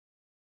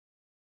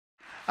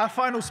Our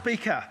final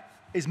speaker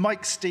is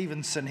Mike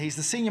Stevenson. He's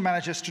the Senior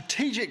Manager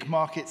Strategic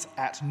Markets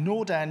at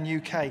NorDan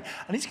UK,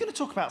 and he's going to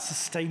talk about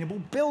sustainable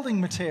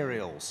building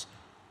materials.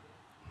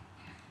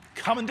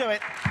 Come and do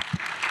it.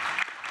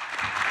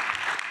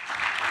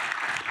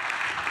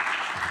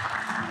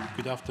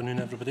 Good afternoon,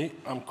 everybody.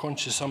 I'm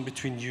conscious I'm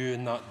between you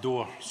and that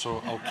door,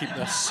 so I'll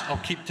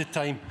keep to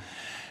time.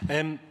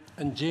 And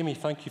Jamie,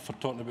 thank you for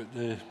talking about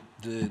the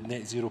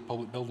net zero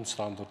public building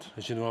standard.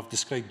 As you know, I've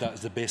described that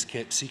as the best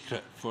kept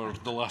secret for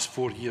the last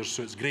 4 years,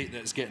 so it's great that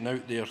it's getting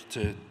out there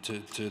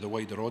to the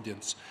wider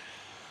audience.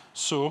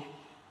 So,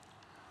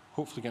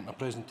 hopefully getting a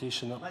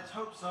presentation up. Let's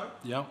hope so.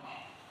 Yeah.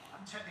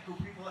 And technical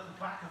people at the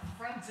back are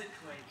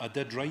frantically. I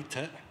did write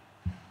it.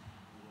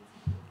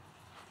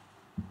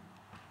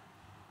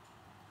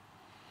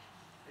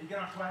 Are you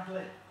going to have to ad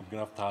lib? I'm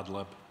going to have to ad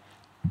lib.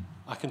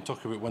 I can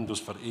talk about Windows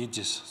for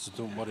ages, so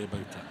don't worry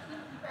about it.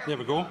 There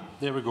we go.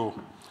 There we go.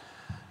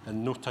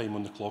 And no time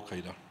on the clock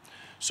either.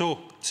 So,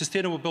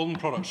 sustainable building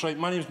products. Right,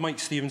 my name is Mike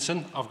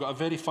Stevenson. I've got a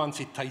very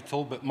fancy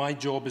title, but my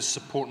job is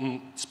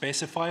supporting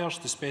specifiers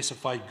to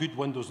specify good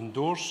windows and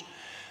doors.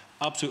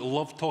 Absolutely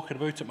love talking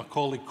about it. My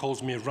colleague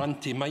calls me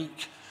Ranty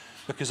Mike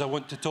because I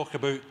want to talk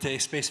about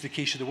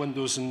specification of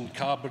windows and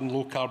carbon,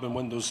 low carbon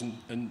windows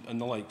and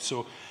the like.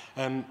 So,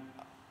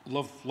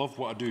 love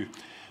what I do.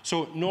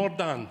 So,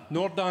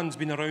 NorDan's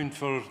been around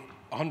for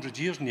 100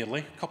 years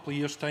nearly, a couple of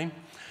years' time.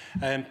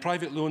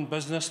 Privately owned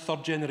business,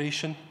 third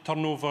generation,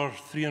 turnover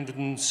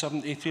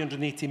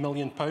 £380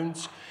 million.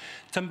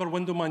 Timber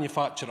window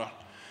manufacturer.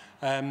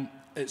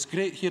 It's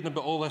great hearing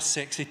about all this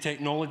sexy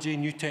technology,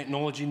 new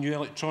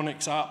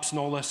electronics, apps and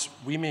all this.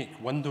 We make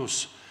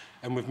windows,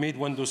 and we've made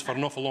windows for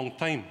an awful long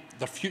time.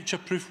 They're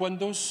future-proof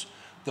windows.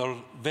 They're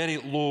very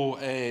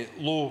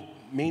low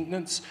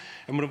maintenance,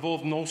 and we're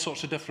involved in all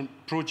sorts of different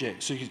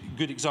projects. So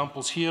good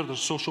examples here, there's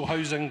social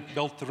housing,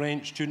 built to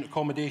rent, student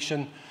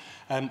accommodation,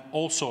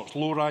 all sorts,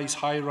 low-rise,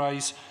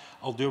 high-rise.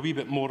 I'll do a wee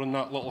bit more on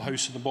that little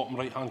house in the bottom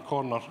right-hand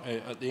corner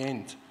at the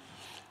end.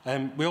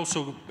 We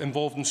also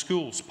involved in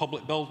schools,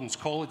 public buildings,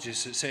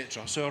 colleges,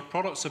 etc. So our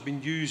products have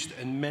been used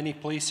in many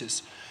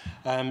places,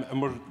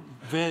 and we're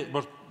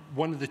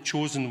one of the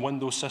chosen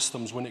window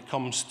systems when it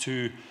comes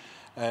to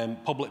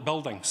public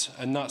buildings,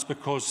 and that's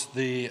because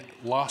they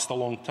last a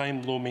long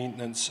time, low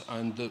maintenance,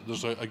 and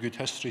there's a good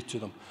history to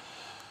them.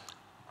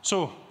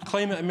 So,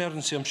 climate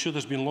emergency, I'm sure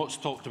there's been lots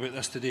talked about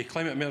this today.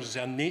 Climate emergency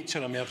and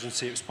nature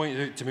emergency. It was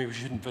pointed out to me we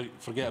shouldn't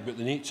forget about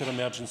the nature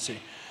emergency.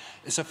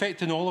 It's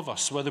affecting all of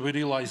us, whether we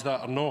realise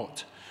that or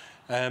not.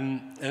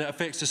 And it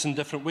affects us in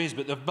different ways,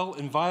 but the built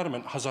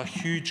environment has a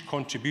huge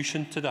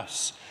contribution to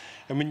this.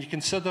 And when you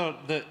consider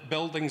that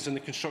buildings in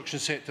the construction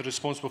sector are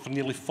responsible for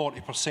nearly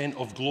 40%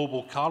 of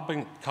global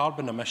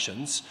carbon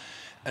emissions,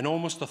 and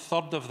almost a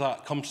third of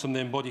that comes from the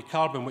embodied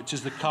carbon, which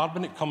is the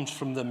carbon that comes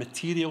from the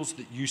materials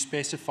that you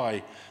specify,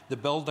 the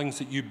buildings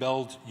that you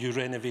build, you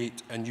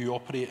renovate, and you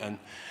operate in.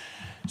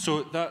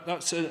 So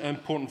that's an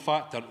important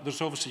factor.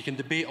 There's obviously, you can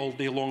debate all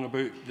day long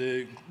about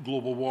the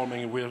global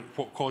warming and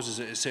what causes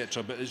it,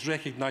 etc. But it's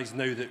recognised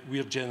now that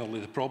we're generally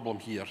the problem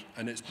here,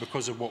 and it's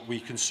because of what we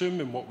consume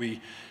and what we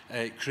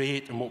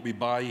create and what we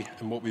buy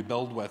and what we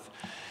build with.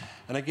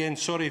 And again,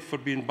 sorry for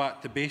being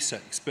back to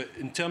basics, but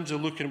in terms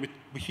of looking,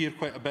 we hear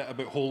quite a bit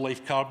about whole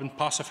life carbon.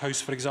 Passive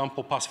House, for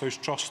example, Passive House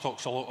Trust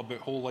talks a lot about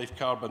whole life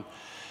carbon.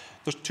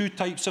 There's two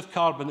types of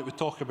carbon that we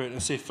talk about,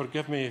 and say,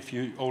 forgive me if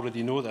you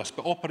already know this,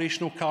 but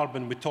operational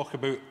carbon we talk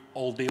about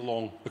all day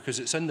long because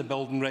it's in the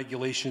building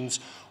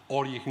regulations,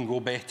 or you can go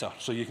better.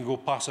 So you can go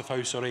Passive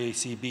House or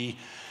AACB,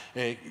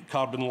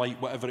 carbon light,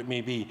 whatever it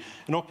may be.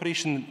 And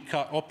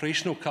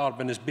operational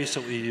carbon is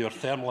basically your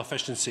thermal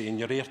efficiency and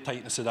your air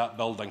tightness of that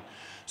building.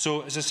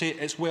 So, as I say,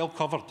 it's well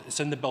covered. It's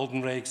in the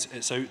building regs.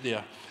 It's out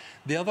there.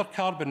 The other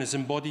carbon is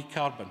embodied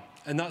carbon,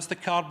 and that's the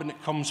carbon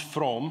that comes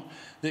from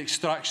the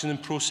extraction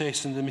and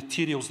processing of the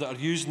materials that are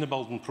used in the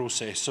building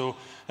process. So,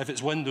 if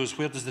it's windows,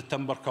 where does the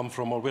timber come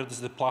from, or where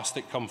does the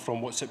plastic come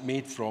from? What's it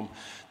made from?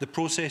 The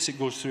process it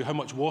goes through, how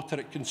much water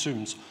it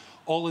consumes.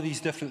 All of these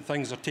different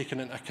things are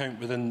taken into account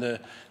within the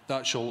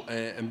actual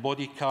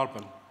embodied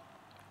carbon.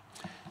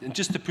 And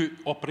just to put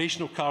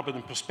operational carbon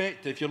in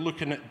perspective, you're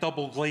looking at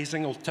double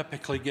glazing will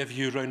typically give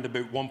you around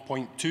about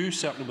 1.2,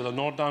 certainly with a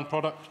NorDan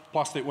product.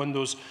 Plastic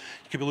windows,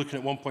 you could be looking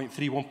at 1.3,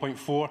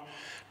 1.4.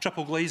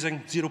 Triple glazing,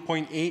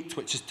 0.8,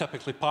 which is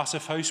typically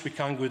Passive House. We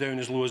can go down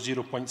as low as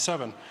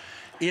 0.7.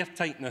 Air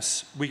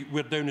tightness,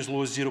 we're down as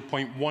low as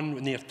 0.1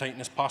 in air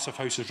tightness. Passive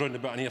House is round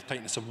about an air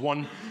tightness of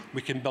 1.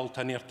 We can build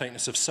an air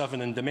tightness of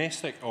 7 in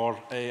domestic, or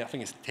I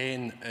think it's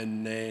 10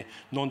 in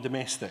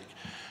non-domestic.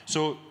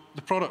 So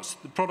the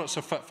products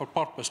are fit for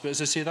purpose, but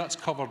as I say, that's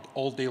covered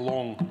all day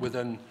long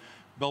within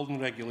building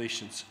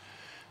regulations.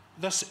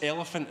 This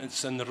elephant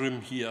that's in the room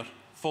here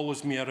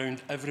follows me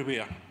around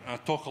everywhere. I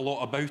talk a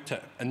lot about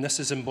it, and this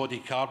is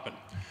embodied carbon.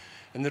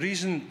 And the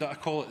reason that I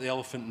call it the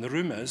elephant in the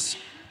room is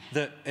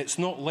that it's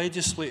not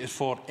legislated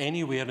for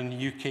anywhere in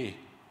the UK.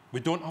 We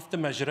don't have to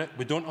measure it,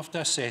 we don't have to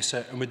assess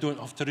it, and we don't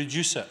have to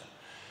reduce it.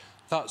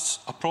 That's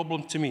a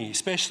problem to me,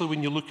 especially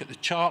when you look at the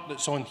chart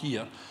that's on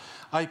here.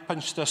 I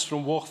pinched this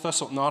from Walk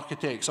Thistleton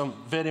Architects. I'm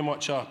very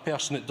much a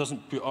person that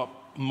doesn't put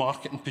up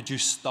market and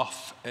produce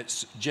stuff.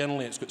 It's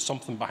got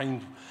something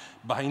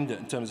behind it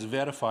in terms of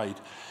verified.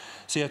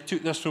 So I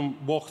took this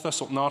from Walk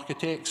Thistleton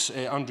Architects,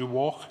 Andrew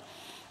Walk,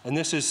 and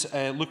this is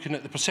looking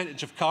at the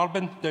percentage of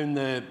carbon down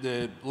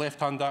the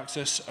left-hand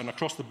axis and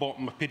across the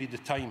bottom a period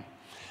of time.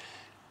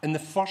 In the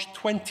first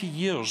 20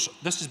 years,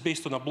 this is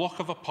based on a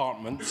block of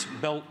apartments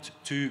built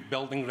to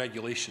building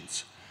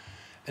regulations.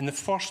 In the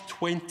first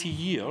 20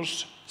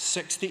 years,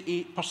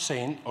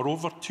 68%, or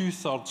over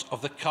 2/3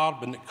 of the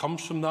carbon that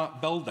comes from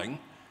that building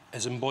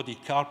is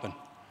embodied carbon.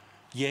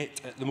 Yet,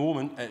 at the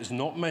moment, it is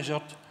not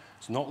measured,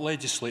 it's not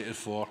legislated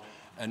for,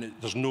 and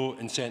there's no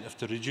incentive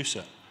to reduce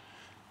it.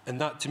 And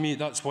that, to me,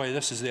 that's why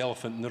this is the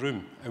elephant in the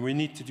room, and we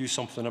need to do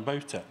something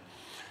about it.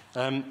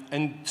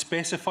 And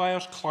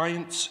specifiers,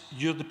 clients,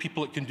 you're the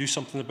people that can do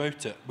something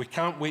about it. We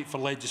can't wait for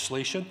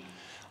legislation.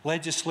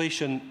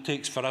 Legislation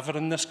takes forever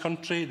in this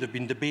country. They've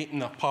been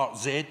debating a Part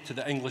Z to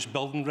the English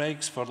building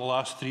regs for the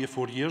last 3 or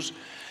 4 years.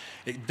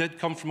 It did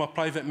come from a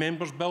private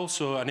member's bill,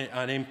 so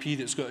an MP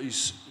that's got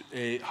his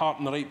heart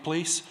in the right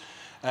place,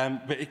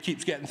 but it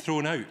keeps getting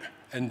thrown out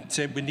and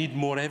said we need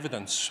more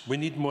evidence. We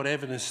need more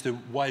evidence to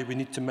why we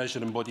need to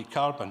measure embodied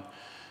carbon.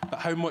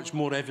 But how much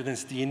more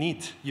evidence do you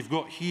need? You've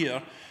got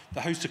here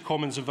the House of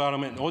Commons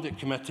Environment and Audit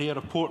Committee, a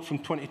report from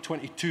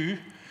 2022.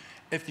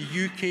 If the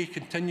UK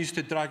continues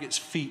to drag its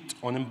feet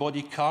on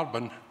embodied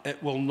carbon,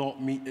 it will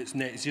not meet its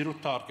net zero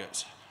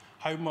targets.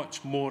 How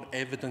much more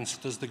evidence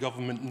does the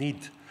government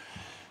need?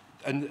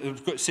 And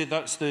I've got to say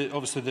that's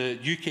obviously the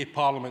UK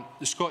Parliament.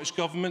 The Scottish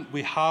Government,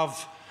 we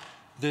have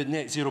the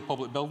net zero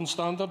public building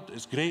standard.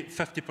 It's great,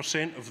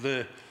 50% of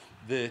the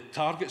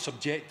targets,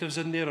 objectives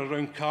in there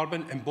around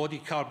carbon.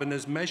 Embodied carbon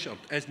is measured,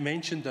 is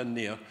mentioned in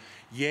there,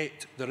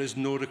 yet there is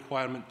no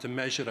requirement to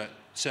measure it,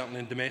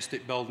 certainly in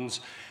domestic buildings.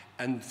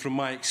 And from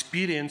my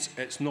experience,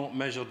 it's not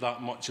measured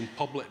that much in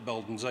public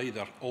buildings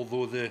either,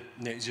 although the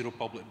net zero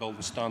public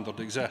building standard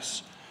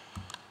exists.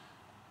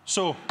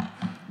 So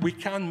we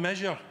can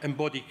measure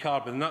embodied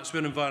carbon, and that's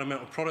where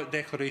environmental product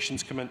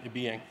declarations come into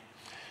being.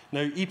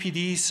 Now,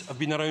 EPDs have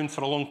been around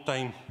for a long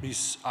time.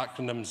 These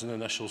acronyms and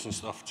initials and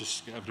stuff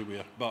just get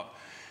everywhere, but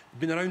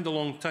they've been around a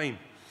long time.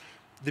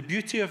 The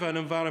beauty of an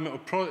environmental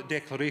product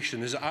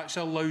declaration is it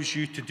actually allows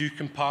you to do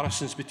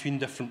comparisons between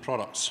different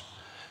products.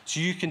 So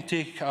you can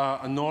take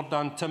a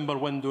NorDan timber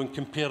window and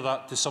compare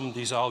that to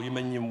somebody's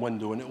aluminium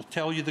window, and it will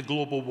tell you the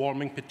global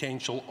warming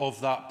potential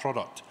of that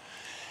product.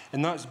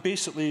 And that's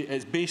basically,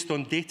 it's based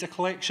on data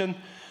collection.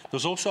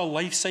 There's also a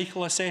life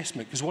cycle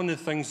assessment, because one of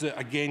the things that,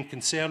 again,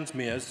 concerns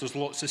me is there's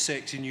lots of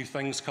sexy new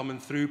things coming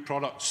through,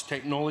 products,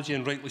 technology,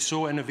 and rightly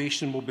so,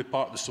 innovation will be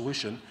part of the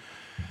solution.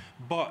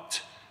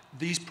 But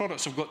these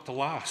products have got to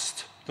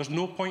last. There's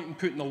no point in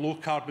putting a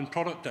low-carbon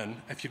product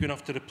in if you're going to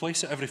have to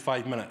replace it every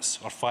 5 minutes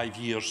or 5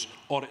 years,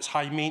 or it's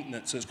high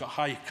maintenance, it's got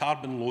high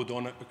carbon load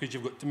on it because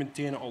you've got to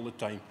maintain it all the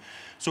time.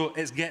 So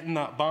it's getting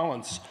that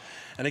balance.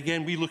 And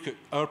again, we look at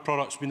our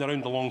products been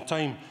around a long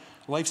time.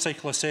 Life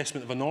cycle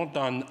assessment of a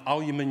NorDan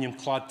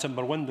aluminium-clad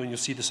timber window, and you'll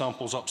see the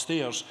samples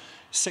upstairs,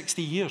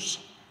 60 years.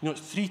 You know,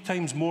 it's 3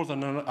 times more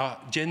than a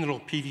general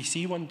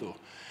PVC window.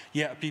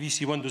 Yet a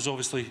PVC window is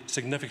obviously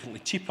significantly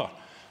cheaper.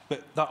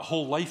 But that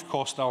whole life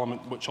cost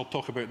element, which I'll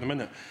talk about in a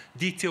minute,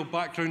 detailed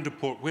background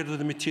report, where do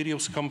the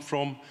materials come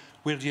from,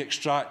 where do you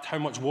extract, how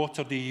much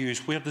water do you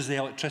use, where does the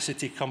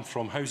electricity come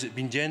from, how's it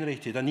been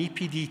generated? An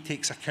EPD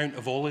takes account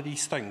of all of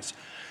these things.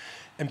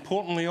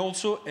 Importantly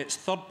also, it's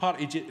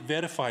third-party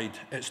verified.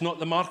 It's not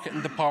the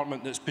marketing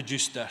department that's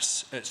produced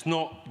this. It's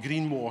not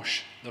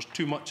greenwash. There's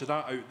too much of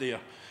that out there.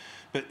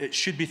 But it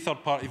should be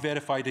third-party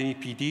verified in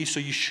EPD,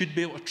 so you should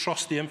be able to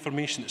trust the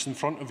information that's in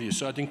front of you.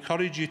 So I'd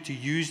encourage you to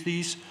use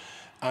these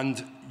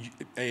and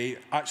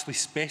actually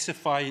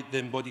specify the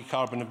embodied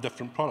carbon of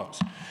different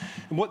products.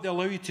 And what they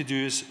allow you to do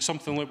is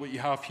something like what you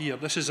have here.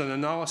 This is an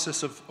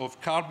analysis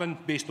of carbon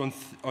based on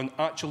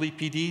actual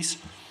EPDs.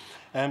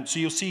 So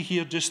you'll see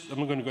here, I'm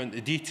not going to go into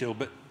detail,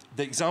 but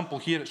the example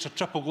here, it's a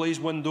triple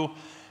glazed window,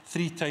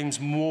 3 times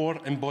more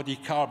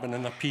embodied carbon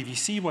in a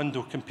PVC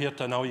window compared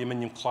to an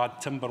aluminium-clad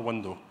timber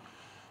window.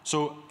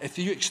 So if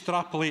you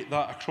extrapolate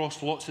that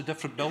across lots of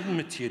different building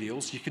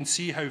materials, you can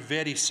see how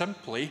very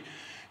simply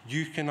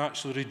you can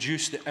actually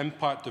reduce the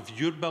impact of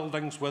your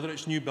buildings, whether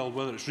it's new build,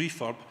 whether it's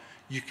refurb.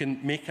 You can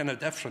make a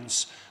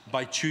difference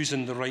by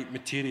choosing the right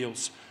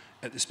materials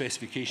at the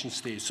specification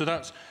stage. So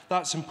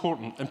that's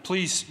important. And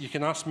please, you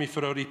can ask me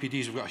for our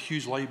EPDs. We've got a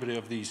huge library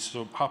of these,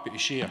 so I'm happy to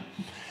share.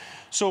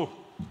 So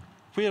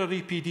where are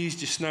EPDs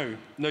just now?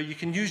 Now, you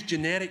can use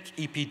generic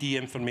EPD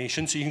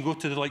information. So you can go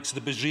to the likes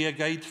of the Bizria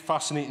Guide,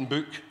 fascinating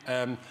book,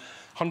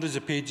 hundreds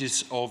of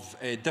pages of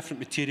different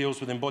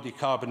materials with embodied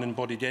carbon and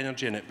embodied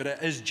energy in it. But it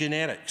is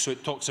generic, so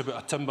it talks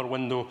about a timber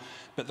window,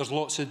 but there's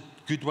lots of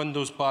good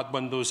windows, bad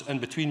windows, in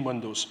between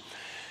windows.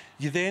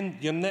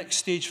 Your next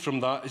stage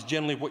from that is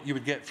generally what you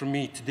would get from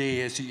me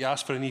today is you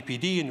ask for an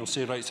EPD and you'll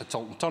say, right, it's a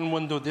tilt and turn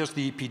window. There's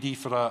the EPD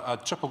for a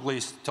triple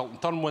glazed tilt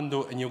and turn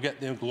window, and you'll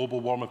get the global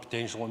warming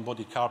potential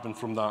embodied carbon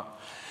from that.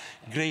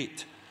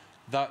 Great.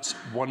 That's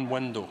one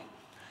window.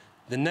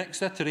 The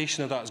next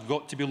iteration of that has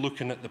got to be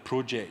looking at the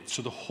project,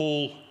 so the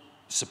whole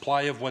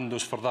supply of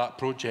windows for that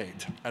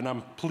project. And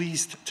I'm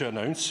pleased to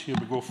announce, here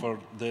we go for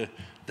the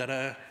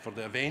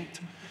event,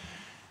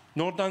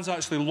 NorDan's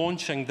actually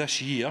launching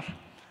this year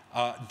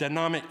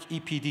dynamic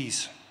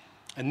EPDs.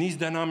 And these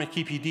dynamic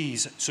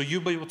EPDs, so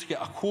you'll be able to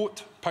get a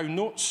quote, pound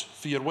notes,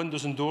 for your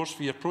windows and doors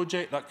for your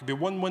project. That could be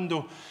one window,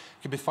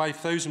 it could be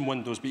 5,000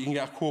 windows, but you can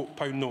get a quote,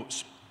 pound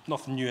notes.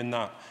 Nothing new in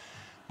that.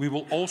 We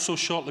will also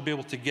shortly be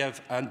able to give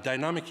a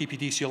dynamic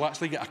EPD, so you'll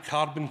actually get a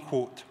carbon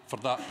quote for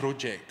that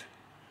project.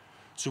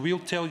 So we'll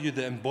tell you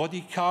the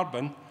embodied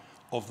carbon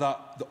of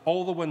that,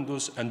 all the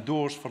windows and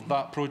doors for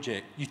that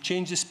project. You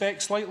change the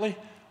spec slightly,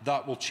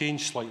 that will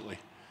change slightly.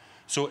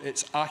 So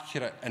it's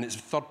accurate and it's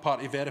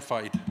third-party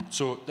verified.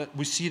 So that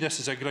we see this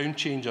as a ground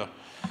changer.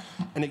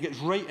 And it gets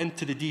right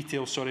into the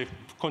details, sorry,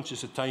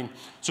 conscious of time.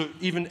 So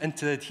even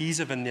into the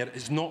adhesive in there,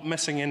 it's not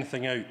missing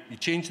anything out. You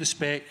change the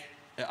spec,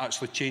 it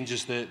actually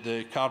changes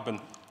the carbon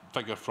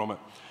figure from it.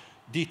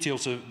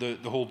 Details of the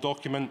whole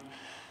document.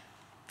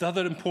 The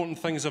other important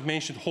things I've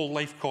mentioned, whole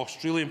life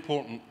cost, really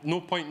important.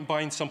 No point in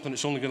buying something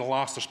that's only going to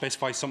last, or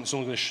specify something that's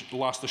only going to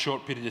last a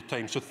short period of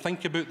time. So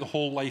think about the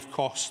whole life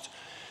cost.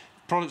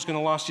 Product's going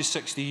to last you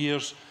 60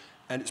 years,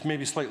 and it's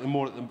maybe slightly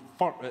more at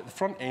the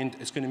front end.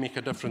 It's going to make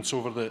a difference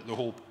over the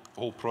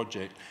whole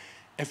project.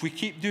 If we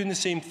keep doing the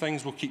same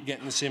things, we'll keep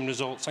getting the same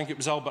results. I think it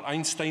was Albert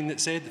Einstein that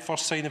said, the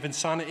first sign of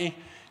insanity,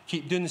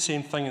 keep doing the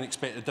same thing and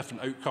expect a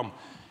different outcome.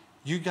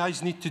 You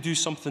guys need to do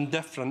something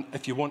different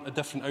if you want a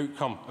different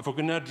outcome. If we're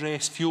going to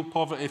address fuel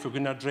poverty, if we're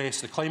going to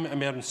address the climate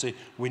emergency,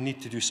 we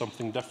need to do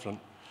something different.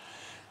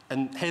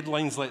 And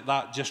headlines like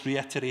that just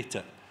reiterate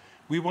it.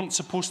 We weren't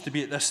supposed to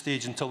be at this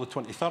stage until the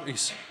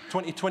 2030s.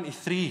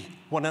 2023,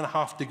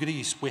 1.5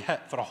 degrees, we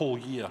hit for a whole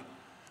year.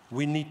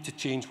 We need to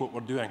change what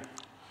we're doing.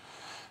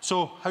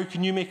 So how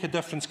can you make a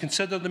difference?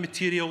 Consider the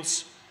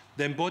materials,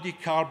 the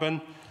embodied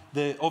carbon.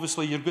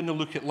 Obviously, you're going to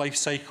look at life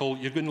cycle,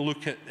 you're going to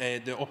look at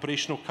the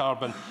operational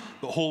carbon,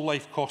 but whole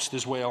life cost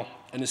as well.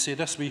 And to say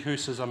this wee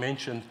house, as I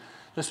mentioned,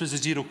 this was a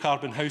zero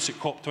carbon house at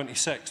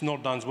COP26.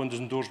 NorDan's windows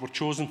and doors were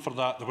chosen for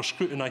that. They were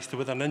scrutinised to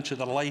within an inch of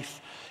their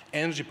life.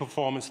 Energy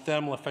performance,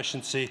 thermal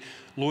efficiency,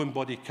 low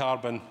embodied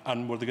carbon,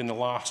 and were they going to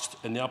last?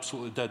 And they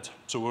absolutely did.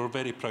 So we're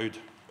very proud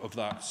of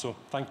that. So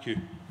thank you.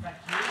 Thank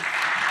you.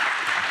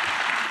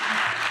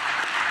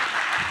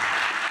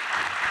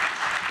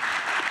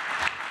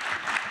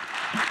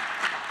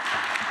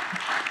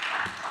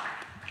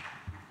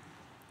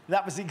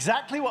 That was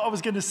exactly what I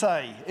was going to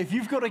say. If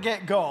you've got to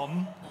get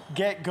gone,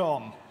 get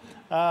gone.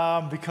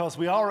 Because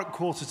we are at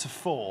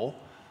 4:45.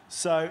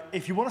 So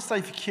if you want to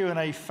stay for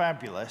Q&A,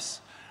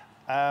 fabulous.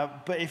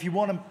 But if you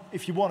want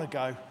to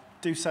go,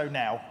 do so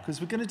now, because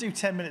we're going to do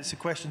 10 minutes of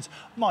questions.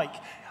 Mike,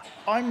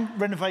 I'm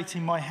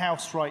renovating my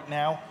house right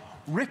now,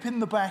 ripping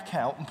the back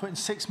out and putting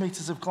 6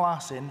 meters of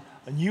glass in,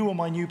 and you are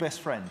my new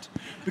best friend,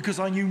 because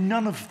I knew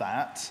none of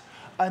that,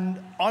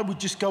 and I would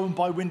just go and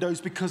buy windows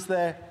because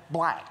they're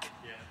black.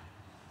 Yeah.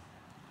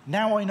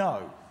 Now I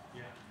know.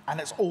 Yeah. And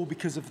it's all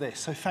because of this,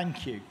 so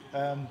thank you.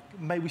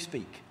 May we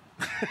speak?